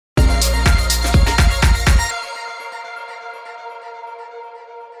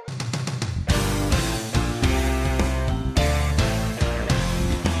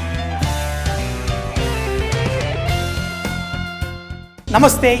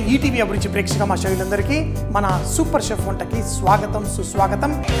నమస్తే ఈటీవీ అభిరుచి ప్రేక్షక మహాశయులందరికీ మన సూపర్ షెఫ్ వంటకి స్వాగతం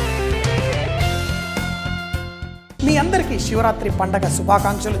సుస్వాగతం. మీ అందరికీ శివరాత్రి పండగ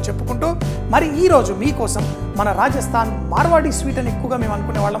శుభాకాంక్షలు చెప్పుకుంటూ మరి ఈరోజు మీకోసం మన రాజస్థాన్ మార్వాడి స్వీట్ అని ఎక్కువగా మేము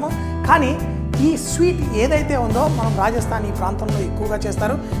అనుకునే వాళ్ళము, కానీ ఈ స్వీట్ ఏదైతే ఉందో మనం రాజస్థాన్ ఈ ప్రాంతంలో ఎక్కువగా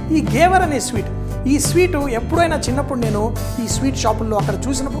చేస్తారు. ఈ గేవర్ అనే స్వీట్, ఈ స్వీటు ఎప్పుడైనా చిన్నప్పుడు నేను ఈ స్వీట్ షాపుల్లో అక్కడ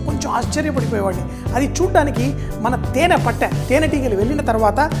చూసినప్పుడు కొంచెం ఆశ్చర్యపడిపోయేవాడిని. అది చూడ్డానికి మన తేనెటీగలు వెళ్ళిన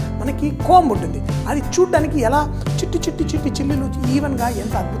తర్వాత మనకి కోంబు ఉంటుంది, అది చూడ్డానికి ఎలా చిట్టి చిల్లులు ఈవెన్గా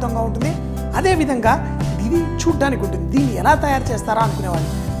ఎంత అద్భుతంగా ఉంటుంది. అదేవిధంగా ఇది చూడ్డానికి ఉంటుంది. దీన్ని ఎలా తయారు చేస్తారా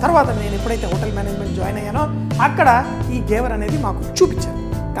అనుకునేవాడిని. తర్వాత నేను ఎప్పుడైతే హోటల్ మేనేజ్మెంట్ జాయిన్ అయ్యానో అక్కడ ఈ గేవర్ అనేది మాకు చూపించారు,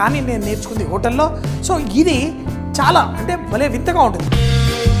 కానీ నేను నేర్చుకుంది హోటల్లో. సో ఇది చాలా అంటే భలే వింతగా ఉంటుంది.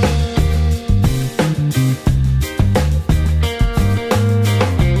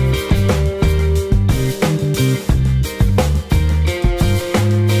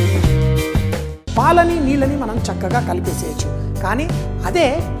 పాలని నీళ్ళని మనం చక్కగా కలిపేసేయచ్చు, కానీ అదే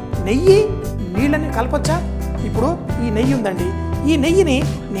నెయ్యి నీళ్ళని కలపచ్చా? ఇప్పుడు ఈ నెయ్యి ఉందండి, ఈ నెయ్యిని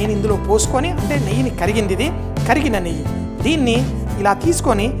నేను ఇందులో పోసుకొని, అంటే నెయ్యిని కరిగిన నెయ్యి, దీన్ని ఇలా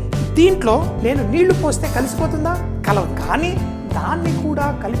తీసుకొని దీంట్లో నేను నీళ్లు పోస్తే కలిసిపోతుందా? కలవదు. కానీ దాన్ని కూడా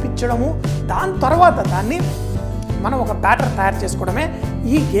కలిపించడము, దాని తర్వాత దాన్ని మనం ఒక బ్యాటర్ తయారు చేసుకోవడమే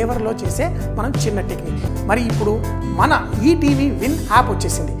ఈ గేవర్లో చేసే మనం చిన్న టెక్నిక్. మరి ఇప్పుడు మన ఈటీవీ విన్ యాప్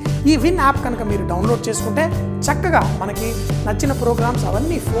వచ్చేసింది. ఈ విన్ యాప్ కనుక మీరు డౌన్లోడ్ చేసుకుంటే చక్కగా మనకి నచ్చిన ప్రోగ్రామ్స్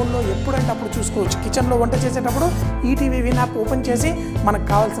అవన్నీ ఫోన్లో ఎప్పుడంటే అప్పుడు చూసుకోవచ్చు. కిచెన్లో వంట చేసేటప్పుడు ఈటీవీ విన్ యాప్ ఓపెన్ చేసి మనకు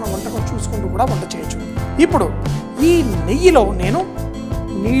కావాల్సిన వంటకం చూసుకుంటూ కూడా వంట చేయొచ్చు. ఇప్పుడు ఈ నెయ్యిలో నేను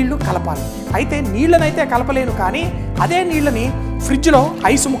నీళ్లు కలపాలి. అయితే నీళ్ళనైతే కలపలేను, కానీ అదే నీళ్ళని ఫ్రిడ్జ్లో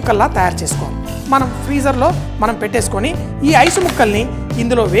ఐసు ముక్కల్లా తయారు చేసుకోవాలి. మనం ఫ్రీజర్లో మనం పెట్టేసుకొని ఈ ఐసు ముక్కల్ని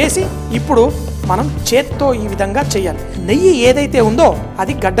ఇందులో వేసి ఇప్పుడు మనం చేత్తో ఈ విధంగా చేయాలి. నెయ్యి ఏదైతే ఉందో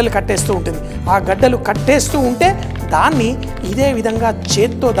అది గడ్డలు కట్టేస్తూ ఉంటుంది. ఆ గడ్డలు కట్టేస్తూ ఉంటే దాన్ని ఇదే విధంగా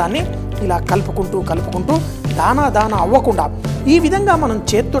చేత్తో దాన్ని ఇలా కలుపుకుంటూ దానా అవ్వకుండా ఈ విధంగా మనం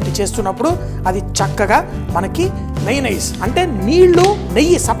చేత్తోటి చేస్తున్నప్పుడు అది చక్కగా మనకి మెయినైజ్ అంటే నీళ్లు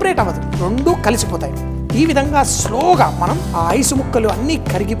నెయ్యి సపరేట్ అవ్వదు, రెండు కలిసిపోతాయి. ఈ విధంగా స్లోగా మనం ఆ ఐసు ముక్కలు అన్నీ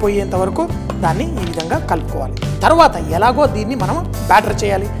కరిగిపోయేంత వరకు దాన్ని ఈ విధంగా కలుపుకోవాలి. తర్వాత ఎలాగో దీన్ని మనం బ్యాటర్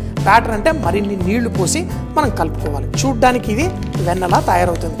చేయాలి. బ్యాటర్ అంటే మరిన్ని నీళ్లు పోసి మనం కలుపుకోవాలి. చూడ్డానికి ఇది వెన్నలా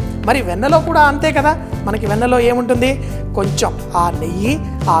తయారవుతుంది. మరి వెన్నలో కూడా అంతే కదా, మనకి వెన్నలో ఏముంటుంది? కొంచెం ఆ నెయ్యి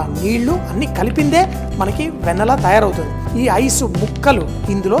ఆ నీళ్లు అన్నీ కలిపిందే మనకి వెన్నలా తయారవుతుంది. ఈ ఐసు ముక్కలు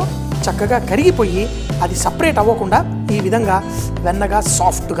ఇందులో చక్కగా కరిగిపోయి అది సపరేట్ అవ్వకుండా ఈ విధంగా వెన్నగా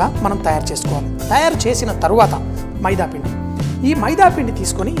సాఫ్ట్గా మనం తయారు చేసుకోవాలి. తయారు చేసిన తరువాత మైదాపిండి, ఈ మైదాపిండి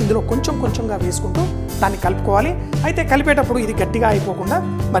తీసుకొని ఇందులో కొంచెంగా వేసుకుంటూ దాన్ని కలుపుకోవాలి. అయితే కలిపేటప్పుడు ఇది గట్టిగా అయిపోకుండా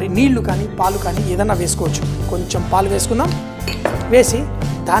మరి నీళ్లు కానీ పాలు కానీ ఏదైనా వేసుకోవచ్చు. కొంచెం పాలు వేసుకుందాం, వేసి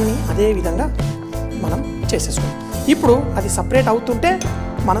దాన్ని అదే విధంగా మనం చేసేసుకుందాం. ఇప్పుడు అది సపరేట్ అవుతుంటే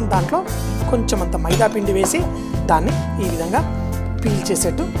మనం దాంట్లో కొంచెం అంత మైదాపిండి వేసి దాన్ని ఈ విధంగా పీల్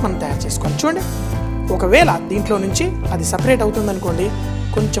చేసేట్టు మనం తయారు చేసుకోవాలి. చూడండి, ఒకవేళ దీంట్లో నుంచి అది సపరేట్ అవుతుందనుకోండి,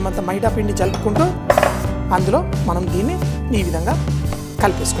 కొంచెం అంత మైదాపిండి జలుపుకుంటూ అందులో మనం దీన్ని ఈ విధంగా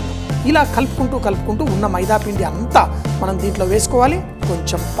కలిపేసుకుందాం. ఇలా కలుపుకుంటూ ఉన్న మైదాపిండి అంతా మనం దీంట్లో వేసుకోవాలి.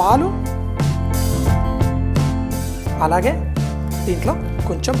 కొంచెం పాలు, అలాగే దీంట్లో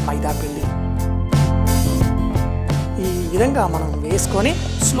కొంచెం మైదాపిండి, ఈ విధంగా మనం వేసుకొని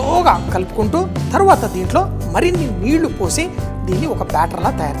స్లోగా కలుపుకుంటూ తర్వాత దీంట్లో మరిన్ని నీళ్లు పోసి దీన్ని ఒక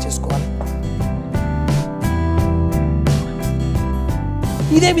బ్యాటర్లా తయారు చేసుకోవాలి.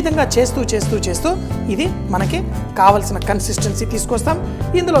 ఇదే విధంగా చేస్తూ ఇది మనకి కావలసిన కన్సిస్టెన్సీ తీసుకొస్తాం.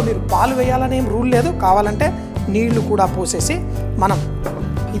 ఇందులో మీరు పాలు వేయాలనేం రూల్ లేదు, కావాలంటే నీళ్లు కూడా పోసేసి మనం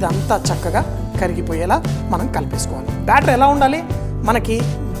ఇదంతా చక్కగా కరిగిపోయేలా మనం కలిపేసుకోవాలి. బ్యాటర్ ఎలా ఉండాలి? మనకి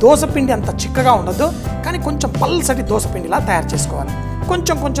దోసపిండి అంత చిక్కగా ఉండద్దు, కానీ కొంచెం పల్సటి దోసపిండిలా తయారు చేసుకోవాలి.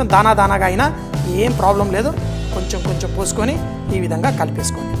 కొంచెం దానాగా అయినా ఏం ప్రాబ్లం లేదు. కొంచెం పోసుకొని ఈ విధంగా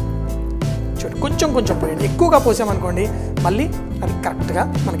కలిపేసుకోండి. చూడండి, కొంచెం పోయండి. ఎక్కువగా పోసామనుకోండి మళ్ళీ అది కరెక్ట్గా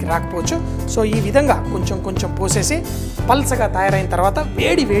మనకి రాకపోవచ్చు. సో ఈ విధంగా కొంచెం పోసేసి పల్సగా తయారైన తర్వాత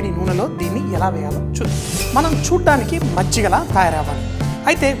వేడి నూనెలో దీన్ని ఎలా వేయాలో చూద్దాం. మనం చూడ్డానికి మజ్జిగలా తయారవ్వాలి.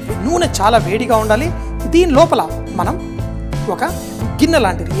 అయితే నూనె చాలా వేడిగా ఉండాలి. దీని లోపల మనం ఒక గిన్నె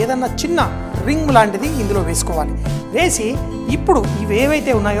లాంటిది, ఏదన్నా చిన్న రింగ్ లాంటిది ఇందులో వేసుకోవాలి. వేసి ఇప్పుడు ఇవి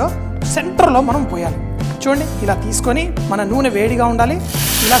ఏవైతే ఉన్నాయో సెంటర్లో మనం పోయాలి. చూడండి, ఇలా తీసుకొని మన నూనె వేడిగా ఉండాలి,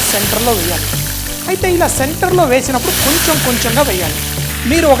 ఇలా సెంటర్లో వేయాలి. అయితే ఇలా సెంటర్లో వేసినప్పుడు కొంచెంగా వేయాలి.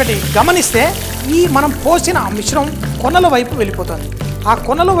 మీరు ఒకటి గమనిస్తే ఈ మనం పోసిన ఆ మిశ్రమం కొనల వైపు వెళ్ళిపోతుంది. ఆ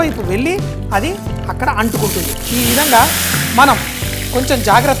కొనల వైపు వెళ్ళి అది అక్కడ అంటుకుంటుంది. ఈ విధంగా మనం కొంచెం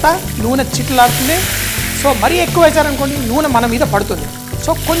జాగ్రత్త, నూనె చిట్లాడుతుంది. సో మరీ ఎక్కువ వేసారనుకోండి నూనె మన మీద పడుతుంది.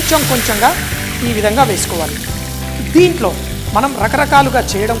 సో కొంచెం కొంచెంగా ఈ విధంగా వేసుకోవాలి. దీంట్లో మనం రకరకాలుగా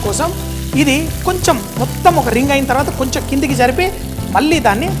చేయడం కోసం ఇది కొంచెం మొత్తం ఒక రింగ్ అయిన తర్వాత కొంచెం కిందికి జరిపి మళ్ళీ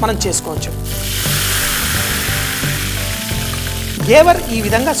దాన్ని మనం చేసుకోవచ్చు. గేవర్ ఈ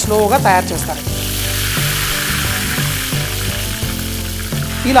విధంగా స్లోగా తయారు చేస్తారు.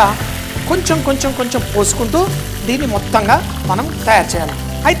 ఇలా కొంచెం కొంచెం కొంచెం పోసుకుంటూ దీన్ని మొత్తంగా మనం తయారు చేయాలి.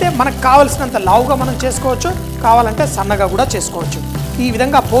 అయితే మనకు కావలసినంత లావుగా మనం చేసుకోవచ్చు, కావాలంటే సన్నగా కూడా చేసుకోవచ్చు. ఈ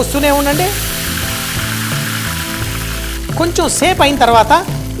విధంగా పోస్తూనే ఉండండి. కొంచెం సేపు అయిన తర్వాత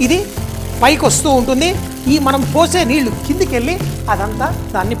ఇది పైకి వస్తూ ఉంటుంది. ఈ మనం పోసే నీళ్లు కిందికి వెళ్ళి అదంతా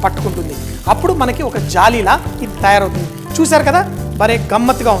దాన్ని పట్టుకుంటుంది. అప్పుడు మనకి ఒక జాలీలా ఇది తయారవుతుంది. చూసారు కదా, భలే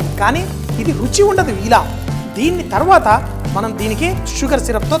గమ్మత్తుగా ఉంది. కానీ ఇది రుచి ఉండదు. ఇలా దీన్ని తర్వాత మనం దీనికి షుగర్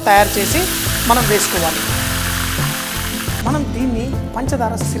సిరప్తో తయారు చేసి మనం వేసుకోవాలి. మనం దీన్ని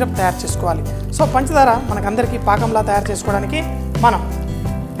పంచదార సిరప్ తయారు చేసుకోవాలి. సో పంచదార మనకందరికీ పాకంలా తయారు చేసుకోవడానికి మనం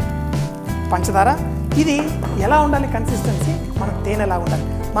పంచదార ఇది ఎలా ఉండాలి కన్సిస్టెన్సీ, మనకు తేనెలాగా ఉండాలి.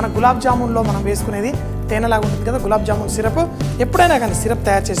 మన గులాబ్ జామున్లో మనం వేసుకునేది తేనెలాగా ఉంటుంది కదా గులాబ్ జామున్ సిరప్. ఎప్పుడైనా కానీ సిరప్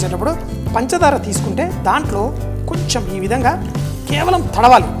తయారు చేసేటప్పుడు పంచదార తీసుకుంటే దాంట్లో కొంచెం ఈ విధంగా కేవలం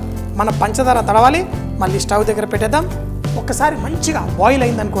తడవాలి. మన పంచదార తడవాలి. మళ్ళీ స్టవ్ దగ్గర పెట్టేద్దాం. ఒక్కసారి మంచిగా బాయిల్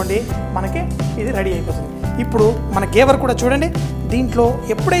అయిందనుకోండి, మనకి ఇది రెడీ అయిపోతుంది. ఇప్పుడు మన గేవర్ కూడా చూడండి. దీంట్లో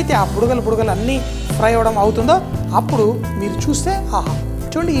ఎప్పుడైతే ఆ బుడగలు అన్నీ ఫ్రై అవ్వడం అవుతుందో అప్పుడు మీరు చూస్తే ఆహా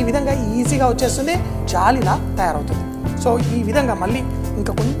చూడండి ఈ విధంగా ఈజీగా వచ్చేస్తుంది, జాలీలా తయారవుతుంది. సో ఈ విధంగా మళ్ళీ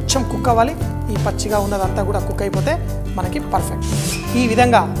ఇంకా కొంచెం కుక్ అవ్వాలి. ఈ పచ్చిగా ఉన్నదంతా కూడా కుక్ అయిపోతే మనకి పర్ఫెక్ట్. ఈ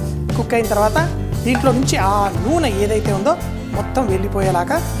విధంగా కుక్ అయిన తర్వాత దీంట్లో నుంచి ఆ నూనె ఏదైతే ఉందో మొత్తం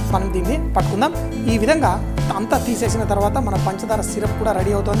వెళ్ళిపోయేలాగా మనం దీన్ని పట్టుకుందాం. ఈ విధంగా అంతా తీసేసిన తర్వాత మన పంచదార సిరప్ కూడా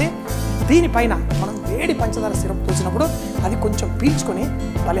రెడీ అవుతుంది. దీనిపైన మనం వేడి పంచదార సిరప్ పోసినప్పుడు అది కొంచెం పీల్చుకొని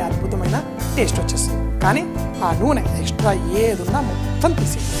భలే అద్భుతమైన టేస్ట్ వచ్చేస్తుంది. కానీ ఆ నూనె ఎక్స్ట్రా ఏదున్నా మొత్తం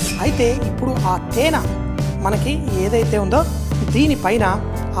తీసి అయితే ఇప్పుడు ఆ తేనె మనకి ఏదైతే ఉందో దీనిపైన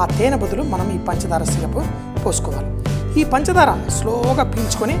ఆ తేనె బదులు మనం ఈ పంచదార సిరప్ పోసుకోవాలి. ఈ పంచదార స్లోగా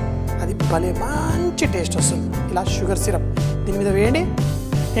పీల్చుకొని అది భలే మంచి టేస్ట్ వస్తుంది. ఇలా షుగర్ సిరప్ దీని మీద వేయండి.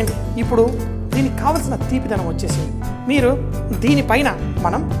 ఏంటి ఇప్పుడు దీనికి కావలసిన తీపిదనం వచ్చేసింది. మీరు దీనిపైన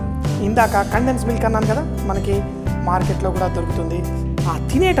మనం ఇందాక కండెన్స్ మిల్క్ అన్నాను కదా, మనకి మార్కెట్లో కూడా దొరుకుతుంది. ఆ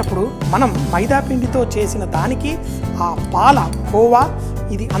తినేటప్పుడు మనం మైదా పిండితో చేసిన దానికి ఆ పాల కోవా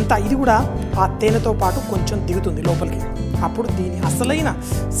ఇది అంతా ఇది కూడా ఆ తేనెతో పాటు కొంచెం దిగుతుంది లోపలికి. అప్పుడు దీని అసలైన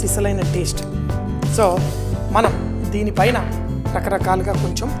సిసలైన టేస్ట్. సో మనం దీనిపైన రకరకాలుగా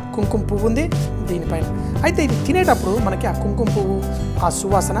కొంచెం కుంకుమ పువ్వు ఉంది దీనిపైన. అయితే ఇది తినేటప్పుడు మనకి ఆ కుంకుమ పువ్వు ఆ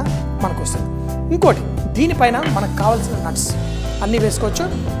సువాసన మనకు వస్తుంది. ఇంకోటి దీనిపైన మనకు కావాల్సిన నట్స్ అన్నీ వేసుకోవచ్చు.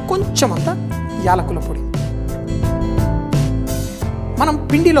 కొంచెం అంత యాలకుల పొడి మనం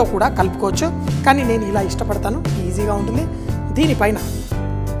పిండిలో కూడా కలుపుకోవచ్చు, కానీ నేను ఇలా ఇష్టపడతాను, ఈజీగా ఉంటుంది. దీనిపైన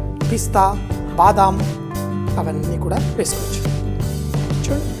పిస్తా బాదాం అవన్నీ కూడా వేసుకోవచ్చు.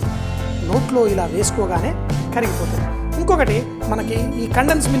 చూడండి నోట్లో ఇలా వేసుకోగానే కరిగిపోతుంది. ఇంకొకటి మనకి ఈ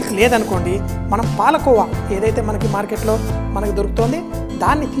కండెన్స్ మిల్క్ లేదనుకోండి, మనం పాలకోవా ఏదైతే మనకి మార్కెట్లో మనకి దొరుకుతుంది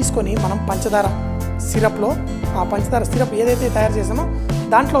దాన్ని తీసుకొని మనం పంచదార సిరప్లో ఆ పంచదార సిరప్ ఏదైతే తయారు చేసామో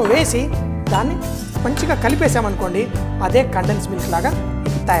దాంట్లో వేసి దాన్ని మంచిగా కలిపేసామనుకోండి, అదే కండెన్స్ మిల్క్ లాగా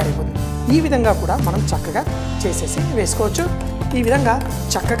తయారైపోతుంది. ఈ విధంగా కూడా మనం చక్కగా చేసేసి వేసుకోవచ్చు. ఈ విధంగా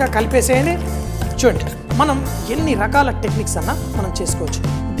చక్కగా కలిపేసేయండి. చూడండి మనం ఎన్ని రకాల టెక్నిక్స్ అన్నా మనం చేసుకోవచ్చు.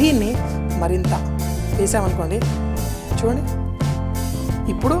 దీన్ని మరింత వేసామనుకోండి, చూడండి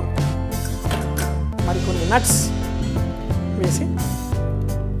ఇప్పుడు మరికొన్ని నట్స్ వేసి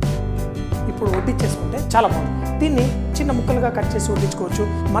ఇప్పుడు వడ్డించేసుకుంటే చాలా బాగుంది. దీన్ని చిన్న ముక్కలుగా కట్ చేసి వడ్డించుకోవచ్చు.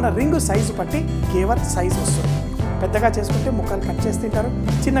 మన రింగు సైజు బట్టి గేవర్ సైజు వస్తుంది. పెద్దగా చేసుకుంటే ముక్కలు కట్ చేసి తింటారు,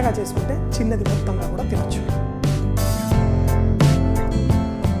 చిన్నగా చేసుకుంటే చిన్నది మొత్తంగా కూడా తినచ్చు.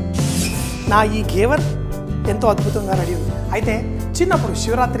 నా ఈ గేవర్ ఎంతో అద్భుతంగా రెడీ ఉంది. అయితే చిన్నప్పుడు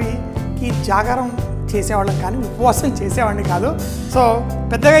శివరాత్రికి జాగారం చేసేవాళ్ళం కానీ ఉపవాసం చేసేవాడిని కాదు. సో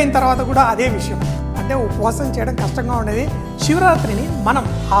పెద్దగా అయిన తర్వాత కూడా అదే విషయం, అంటే ఉపవాసం చేయడం కష్టంగా ఉండేది. శివరాత్రిని మనం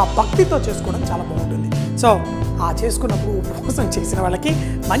ఆ భక్తితో చేసుకోవడం చాలా బాగుంటుంది. సో ఆ చేసుకున్నప్పుడు ఉపవాసం చేసిన వాళ్ళకి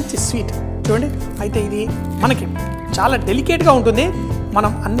మంచి స్వీట్ చూడండి. అయితే ఇది మనకి చాలా డెలికేట్గా ఉంటుంది.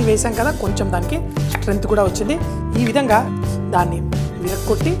 మనం అన్ని వేసాం కదా, కొంచెం దానికి స్ట్రెంత్ కూడా వచ్చింది. ఈ విధంగా దాన్ని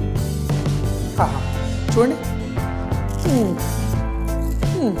విరక్కొట్టి చూడండి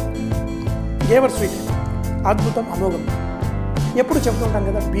గేవర్ స్వీట్ అద్భుతం, అమోఘం. ఎప్పుడు చెప్తుంటాం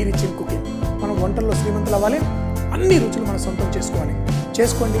కదా బీరిచిన్ కుకింగ్. మనం వంటల్లో శ్రీమంతులు అవ్వాలి, అన్ని రుచులు మనం సొంతం చేసుకోవాలి.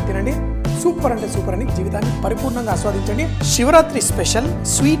 చేసుకోండి, తినండి, సూపర్ అంటే సూపర్ అని జీవితాన్ని పరిపూర్ణంగా ఆస్వాదించండి. శివరాత్రి స్పెషల్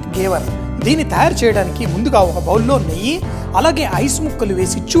స్వీట్ గేవర్ దీన్ని తయారు చేయడానికి ముందుగా ఒక బౌల్లో నెయ్యి అలాగే ఐస్ ముక్కలు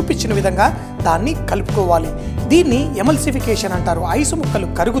వేసి చూపించిన విధంగా దాన్ని కలుపుకోవాలి. దీన్ని ఎమల్సిఫికేషన్ అంటారు. ఐస్ ముక్కలు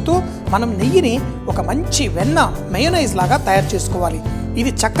కరుగుతూ మనం నెయ్యిని ఒక మంచి వెన్న మయోనైజ్ లాగా తయారు చేసుకోవాలి.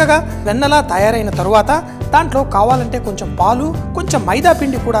 ఇది చక్కగా వెన్నలా తయారైన తరువాత దాంట్లో కావాలంటే కొంచెం పాలు, కొంచెం మైదా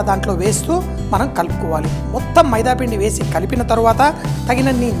పిండి కూడా దాంట్లో వేస్తూ మనం కలుపుకోవాలి. మొత్తం మైదా పిండి వేసి కలిపిన తరువాత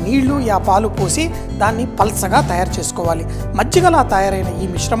తగినన్ని నీళ్లు పాలు పోసి దాన్ని పల్చగా తయారు చేసుకోవాలి. మజ్జిగలా తయారైన ఈ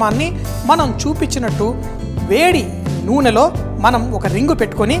మిశ్రమాన్ని మనం చూపించినట్టు వేడి నూనెలో మనం ఒక రింగు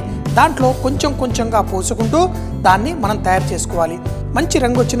పెట్టుకొని దాంట్లో కొంచెం కొంచెంగా పోసుకుంటూ దాన్ని మనం తయారు చేసుకోవాలి. మంచి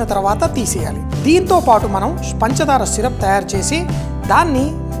రంగు వచ్చిన తర్వాత తీసేయాలి. దీంతో పాటు మనం పంచదార సిరప్ తయారు చేసి దాన్ని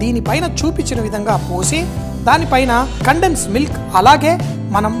దీనిపైన చూపించిన విధంగా పోసి దానిపైన కండెన్స్ మిల్క్ అలాగే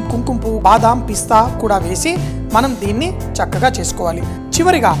మనం కుంకుమ పువ్వు, బాదాం, పిస్తా కూడా వేసి మనం దీన్ని చక్కగా చేసుకోవాలి.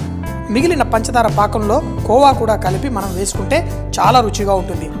 చివరిగా మిగిలిన పంచదార పాకంలో కోవా కూడా కలిపి మనం వేసుకుంటే చాలా రుచిగా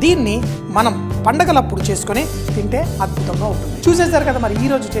ఉంటుంది. దీన్ని మనం పండగలప్పుడు చేసుకొని తింటే అద్భుతంగా ఉంటుంది. చూసేసారు కదా మరి ఈ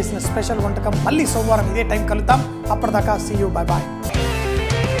రోజు చేసిన స్పెషల్ వంటకం. మళ్ళీ సోమవారం ఇదే టైం కలుద్దాం. అప్పటిదాకా సీ యూ, బై బాయ్.